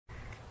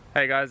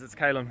Hey guys, it's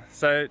Caleb.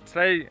 So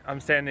today I'm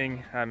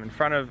standing in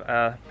front of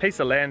a piece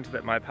of land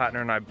that my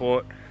partner and I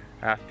bought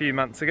a few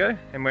months ago,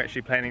 and we're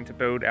actually planning to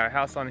build our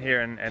house on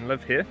here and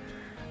live here.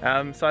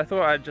 So I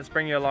thought I'd just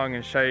bring you along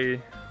and show you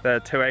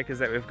the 2 acres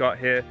that we've got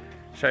here,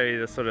 show you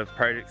the sort of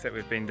projects that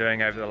we've been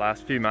doing over the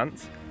last few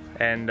months,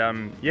 and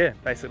yeah,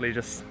 basically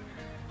just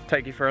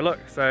take you for a look.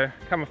 So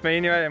come with me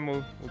anyway and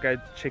we'll go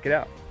check it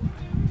out.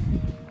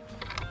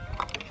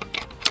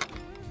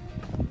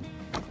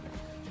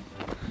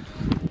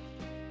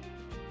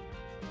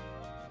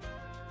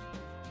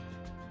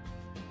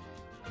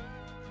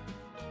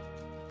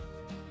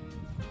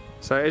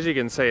 So as you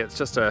can see, it's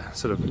just a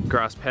sort of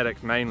grass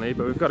paddock mainly,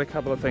 but we've got a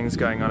couple of things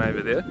going on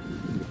over there.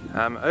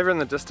 Over in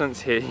the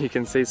distance here you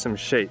can see some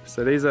sheep.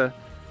 So these are,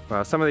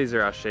 well, some of these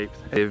are our sheep.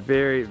 They're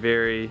very,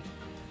 very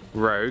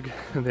rogue.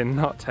 They're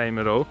not tame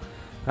at all.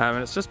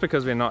 And it's just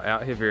because we're not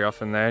out here very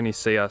often. They only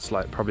see us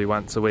like probably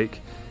once a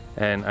week,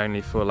 and only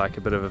for like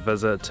a bit of a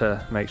visit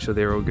to make sure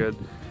they're all good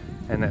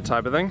and that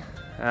type of thing.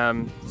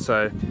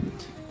 So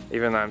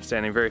even though I'm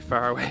standing very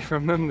far away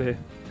from them,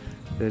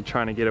 they're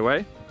trying to get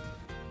away.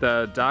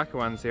 The darker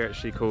ones, they're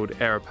actually called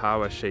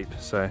Arapawa sheep,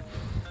 so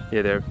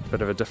yeah, they're a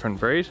bit of a different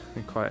breed.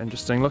 They're quite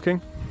interesting looking.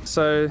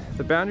 So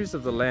the boundaries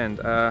of the land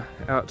are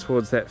out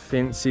towards that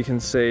fence you can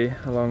see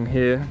along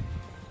here,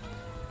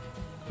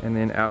 and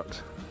then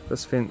out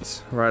this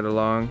fence right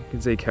along. You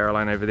can see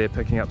Caroline over there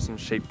picking up some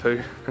sheep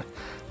poo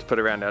to put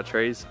around our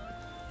trees,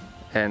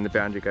 and the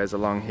boundary goes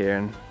along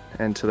here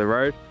and to the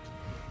road.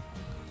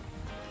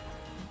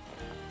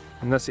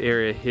 And this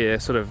area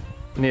here, sort of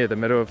near the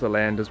middle of the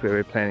land, is where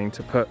we're planning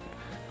to put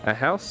a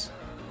house.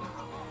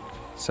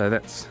 So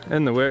that's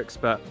in the works,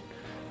 but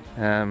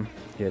yeah,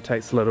 it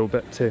takes a little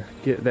bit to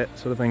get that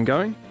sort of thing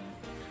going.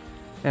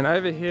 And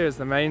over here is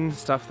the main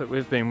stuff that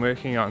we've been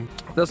working on.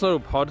 This little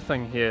pod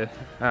thing here,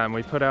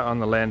 we put out on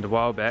the land a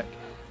while back.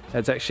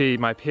 It's actually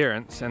my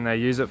parents, and they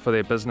use it for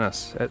their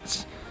business.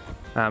 It's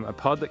a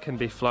pod that can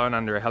be flown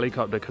under a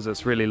helicopter because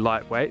it's really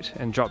lightweight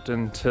and dropped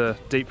into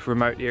deep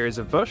remote areas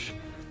of bush,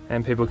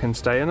 and people can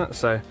stay in it.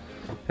 So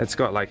it's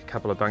got like a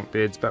couple of bunk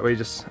beds, but we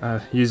just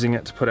are using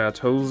it to put our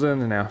tools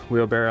in and our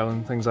wheelbarrow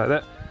and things like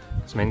that.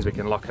 This means we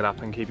can lock it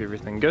up and keep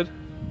everything good.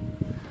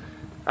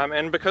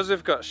 And because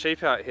we've got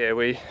sheep out here,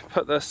 we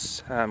put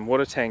this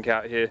water tank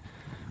out here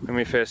when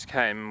we first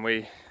came.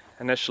 We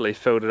initially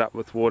filled it up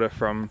with water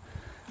from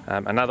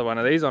another one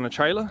of these on a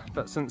trailer,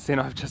 but since then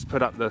I've just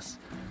put up this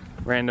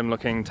random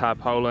looking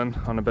tarpaulin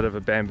on a bit of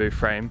a bamboo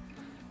frame,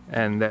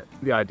 and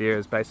the idea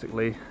is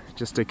basically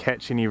just to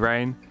catch any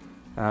rain.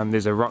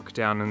 There's a rock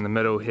down in the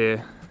middle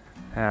here,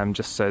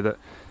 just so that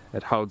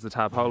it holds the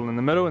tarpaulin in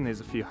the middle, and there's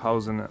a few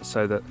holes in it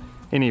so that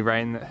any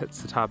rain that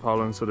hits the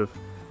tarpaulin sort of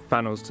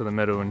funnels to the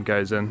middle and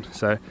goes in.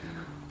 So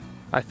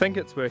I think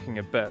it's working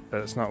a bit,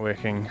 but it's not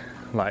working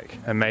like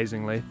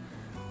amazingly,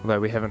 although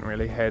we haven't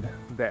really had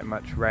that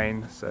much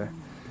rain. So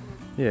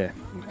yeah,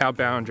 our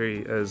boundary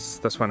is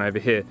this one over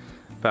here,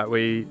 but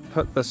we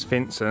put this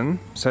fence in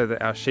so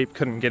that our sheep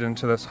couldn't get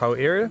into this whole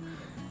area,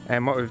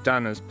 and what we've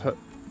done is put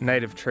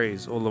native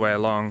trees all the way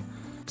along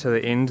to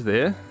the end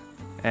there,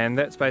 and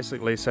that's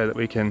basically so that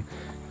we can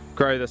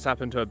grow this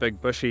up into a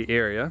big bushy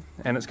area,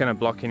 and it's going to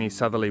block any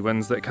southerly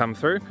winds that come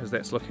through because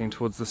that's looking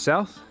towards the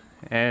south,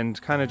 and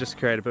kind of just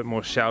create a bit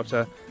more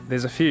shelter.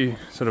 There's a few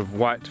sort of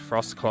white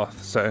frost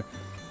cloth, so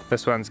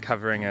this one's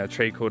covering a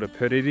tree called a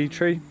puriri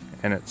tree,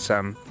 and it's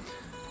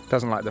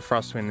doesn't like the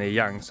frost when they're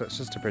young, so it's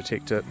just to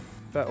protect it.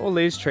 But all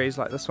these trees,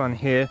 like this one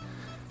here,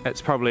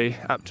 it's probably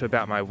up to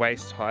about my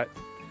waist height.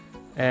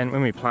 And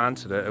when we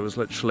planted it, it was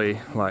literally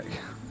like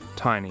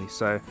tiny,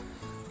 so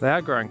they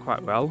are growing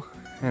quite well,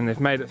 and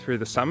they've made it through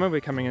the summer. We're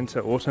coming into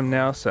autumn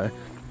now, so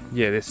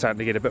yeah, they're starting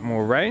to get a bit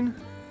more rain.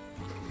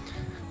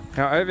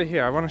 Now over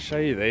here I want to show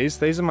you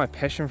these are my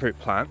passion fruit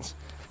plants,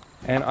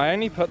 and I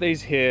only put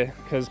these here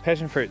because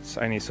passion fruits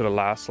only sort of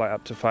last like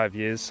up to 5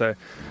 years, so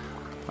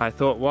I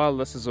thought while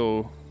this is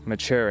all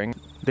maturing,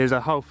 there's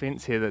a whole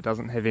fence here that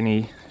doesn't have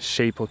any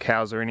sheep or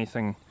cows or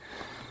anything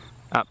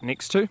up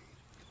next to.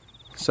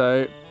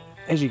 So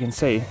as you can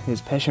see, there's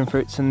passion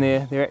fruits in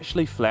there. They're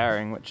actually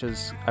flowering, which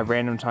is a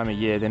random time of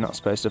year. They're not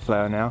supposed to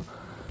flower now.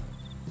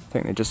 I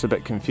think they're just a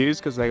bit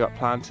confused because they got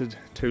planted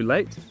too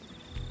late.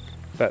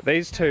 But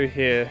these two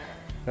here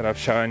that I've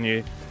shown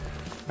you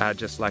are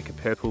just like a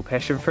purple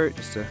passion fruit,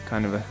 just a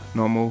kind of a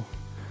normal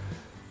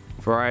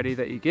variety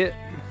that you get.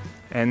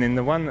 And then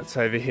the one that's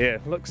over here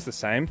looks the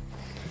same,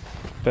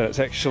 but it's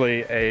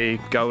actually a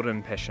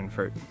golden passion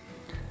fruit.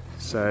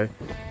 So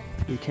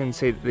you can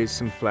see that there's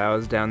some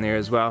flowers down there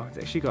as well. It's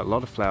actually got a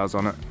lot of flowers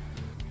on it,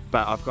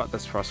 but I've got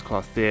this frost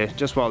cloth there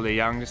just while they're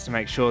young, just to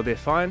make sure they're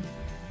fine.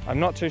 I'm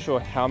not too sure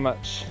how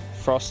much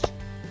frost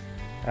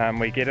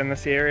we get in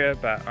this area,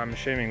 but I'm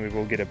assuming we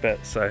will get a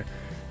bit, so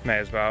may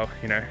as well,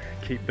 you know,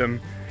 keep them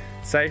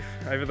safe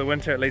over the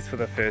winter, at least for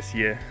the first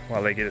year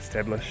while they get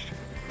established.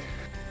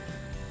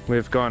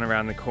 We've gone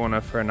around the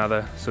corner for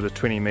another sort of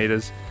 20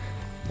 meters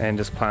and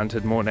just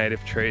planted more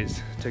native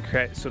trees to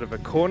create sort of a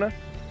corner,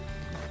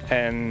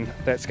 and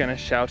that's going to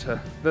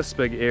shelter this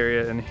big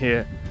area in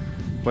here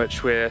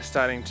which we're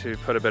starting to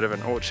put a bit of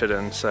an orchard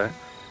in. So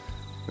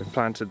we've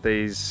planted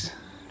these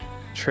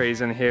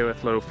trees in here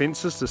with little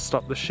fences to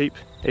stop the sheep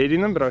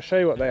eating them, but I'll show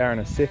you what they are in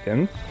a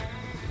second.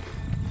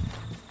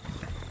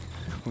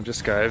 We'll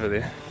just go over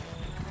there.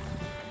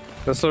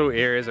 This little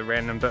area is a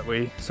random bit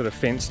we sort of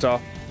fenced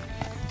off,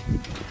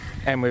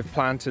 and we've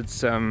planted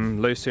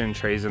some lucerne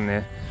trees in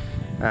there,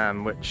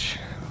 which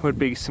would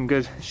be some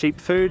good sheep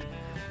food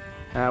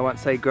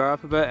once they grow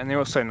up a bit, and they're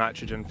also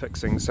nitrogen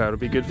fixing, so it'll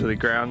be good for the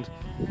ground.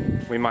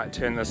 We might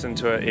turn this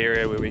into an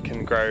area where we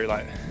can grow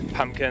like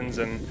pumpkins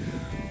and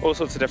all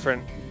sorts of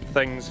different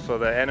things for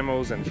the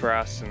animals and for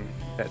us and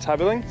that type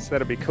of thing, so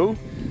that'll be cool.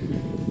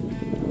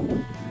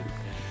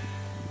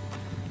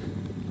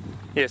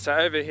 Yeah, so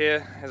over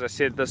here, as I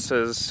said, this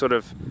is sort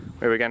of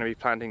where we're going to be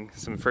planting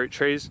some fruit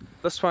trees.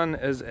 This one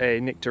is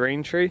a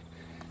nectarine tree.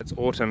 It's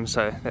autumn,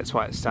 so that's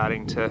why it's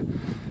starting to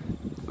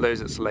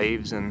lose its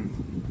leaves and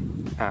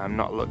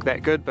not look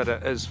that good, but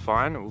it is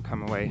fine. It will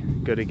come away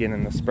good again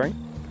in the spring.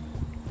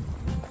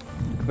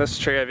 This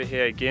tree over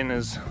here again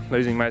is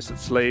losing most of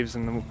its leaves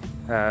in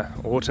the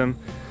autumn.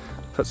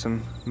 Put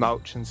some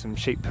mulch and some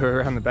sheep poo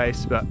around the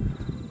base, but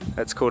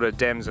it's called a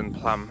damson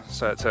plum,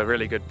 so it's a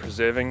really good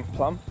preserving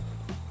plum.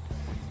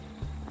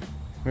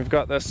 We've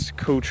got this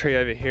cool tree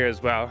over here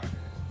as well.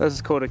 This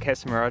is called a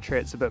casamara tree.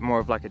 It's a bit more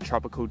of like a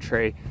tropical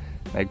tree.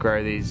 They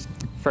grow these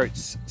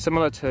fruits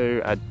similar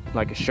to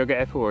like a sugar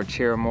apple or a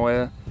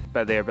cherimoya,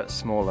 but they're a bit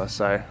smaller,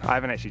 so I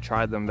haven't actually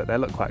tried them, but they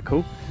look quite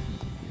cool.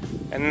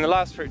 And then the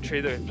last fruit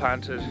tree that we've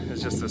planted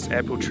is just this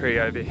apple tree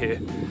over here,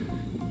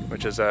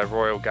 which is a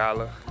royal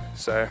gala,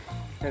 so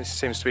it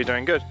seems to be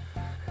doing good.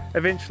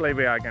 Eventually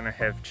we are going to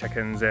have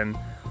chickens and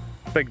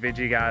big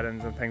veggie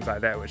gardens and things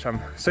like that, which I'm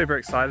super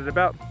excited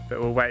about, but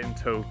we'll wait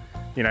until,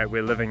 you know,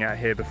 we're living out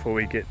here before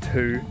we get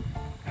too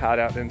hard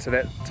out into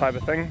that type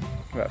of thing.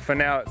 But for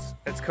now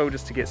it's cool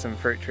just to get some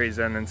fruit trees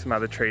in and some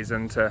other trees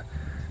in to,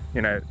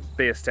 you know,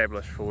 be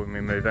established for when we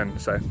move in.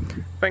 So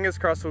fingers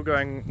crossed all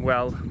going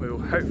well. We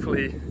will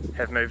hopefully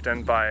have moved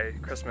in by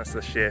Christmas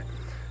this year.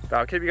 But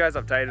I'll keep you guys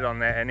updated on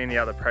that and any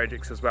other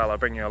projects as well. I'll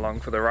bring you along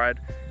for the ride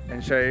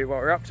and show you what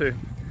we're up to.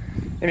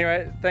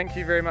 Anyway, thank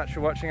you very much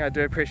for watching. I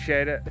do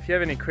appreciate it. If you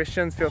have any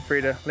questions, feel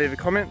free to leave a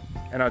comment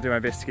and I'll do my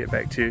best to get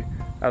back to you.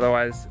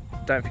 Otherwise,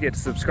 don't forget to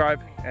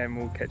subscribe and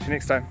we'll catch you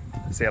next time.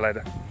 See you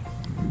later.